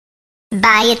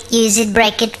Buy it, use it,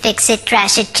 break it, fix it,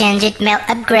 trash it, change it, mail,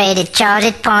 upgrade it, charge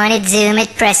it, point it, zoom it,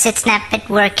 press it, snap it,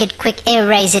 work it, quick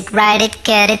erase it, write it,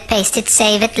 cut it, paste it,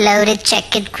 save it, load it,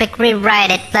 check it, quick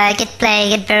rewrite it, plug it,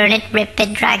 play it, burn it, rip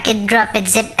it, drag it, drop it,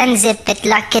 zip, unzip it,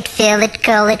 lock it, fill it,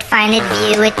 call it, find it,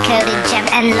 view it, code it, jump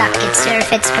and lock it,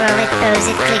 surf it, scroll it, pose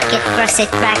it, click it, cross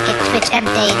it, crack it, switch,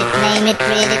 update it, name it,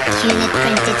 read it, tune it,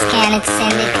 print it, scan it,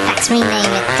 send it, fax,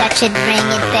 rename it, touch it, bring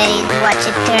it, pay it, watch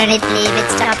it, turn it, leave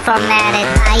it, stop, format it,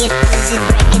 buy it, use it,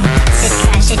 break it, fix it,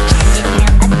 trash it, change it, mail,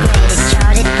 upgrade it,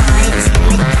 chart it, point it, zoom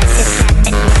it, press it, snap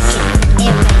it, work it,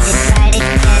 erase it, write it,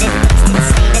 cut it, paste it,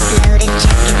 save it, load it,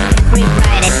 check it,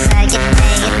 rewrite it, plug it,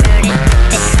 play it, burn it, rip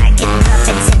it, drag it, drop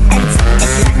it, zip and zip it,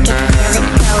 lock it, fill it,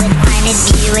 call it, find it,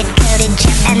 view it, code it,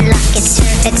 jump and lock it,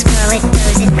 surf it, scroll it,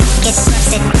 pose it, click it, cross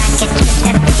it, crack it, switch,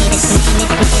 update it, name it,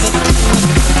 read it, tune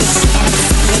it, print it, scan it,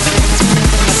 send it, fax,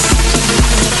 rename it, touch it,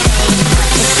 bring it, pay it,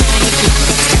 watch it, turn it, leave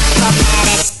it, stop, format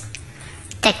it.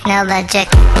 Tecnologe.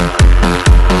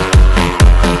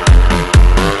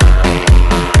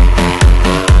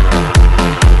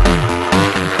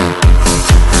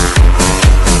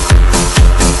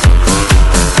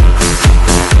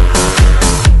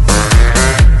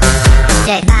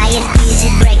 Buy it, use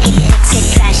it, break it, fix it,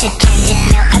 trash it, change it,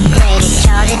 mail, upgrade it,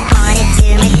 chart it, point it,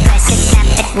 zoom it, press it, snap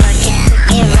it, work it, quick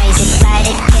erase it, write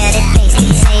it, cut it, paste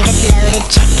it, save it, load it,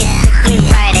 check it, quick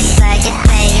rewrite it, plug it,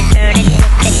 play it, burn it,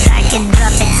 rip it, drag it,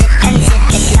 drop it, zip and zip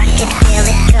it, lock it, fill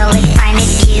it, call it, find it,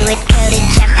 view it, code it,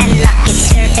 jump and lock it,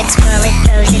 surf it, scroll it,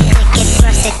 pose it, click it,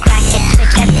 cross it, crack it,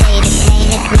 switch, update it,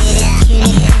 name it, read it,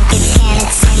 tune it, print it, scan it,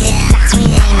 send it, fax,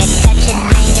 rename it, touch it,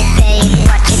 bring it, pay it,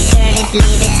 watch it, turn it,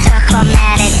 leave it, stop,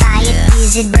 format it, buy it,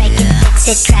 use it, break it,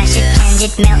 fix it, trash it, change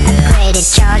it, mail, upgrade it,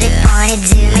 chart it, point it,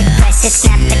 zoom it, press it,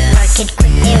 snap it, work it,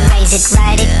 quick erase it,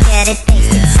 write it, cut it,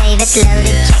 paste it, save it, load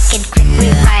it, check it, quick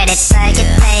rewrite it, plug it,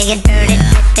 play it, burn it,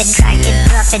 rip it, drag it,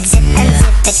 drop it, zip and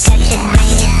zip it, touch it,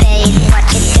 bring it, pay it,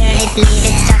 watch it, turn it, leave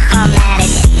it, stop, format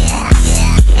it.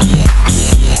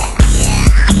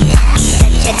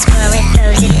 Touch it, scroll it,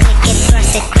 pose it, click it,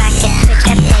 cross it, crack it, switch,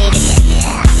 update it.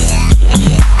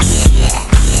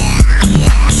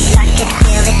 Lock it,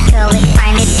 fill it, call it,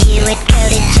 find it, view it,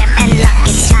 code it, jump and lock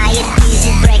it, tie it, use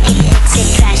it, break it, fix it,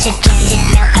 trash it, change it,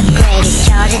 mail, upgrade it,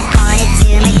 chart it, point it,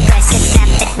 zoom it, press it, snap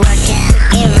it, work it,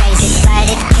 quick erase it, write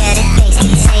it, cut it, paste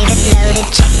it, save it, load it,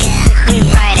 check it, quick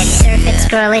rewrite it, surf it,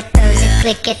 scroll it, pose it,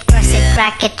 click it, cross it,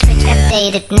 crack it, switch,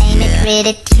 update it, name it, read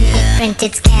it, tune it, print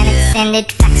it, scan it, send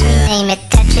it, fax, rename it,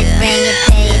 touch it, bring it,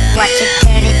 pay it, watch it,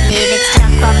 turn it, leave it,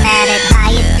 stop, format it,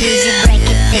 buy it,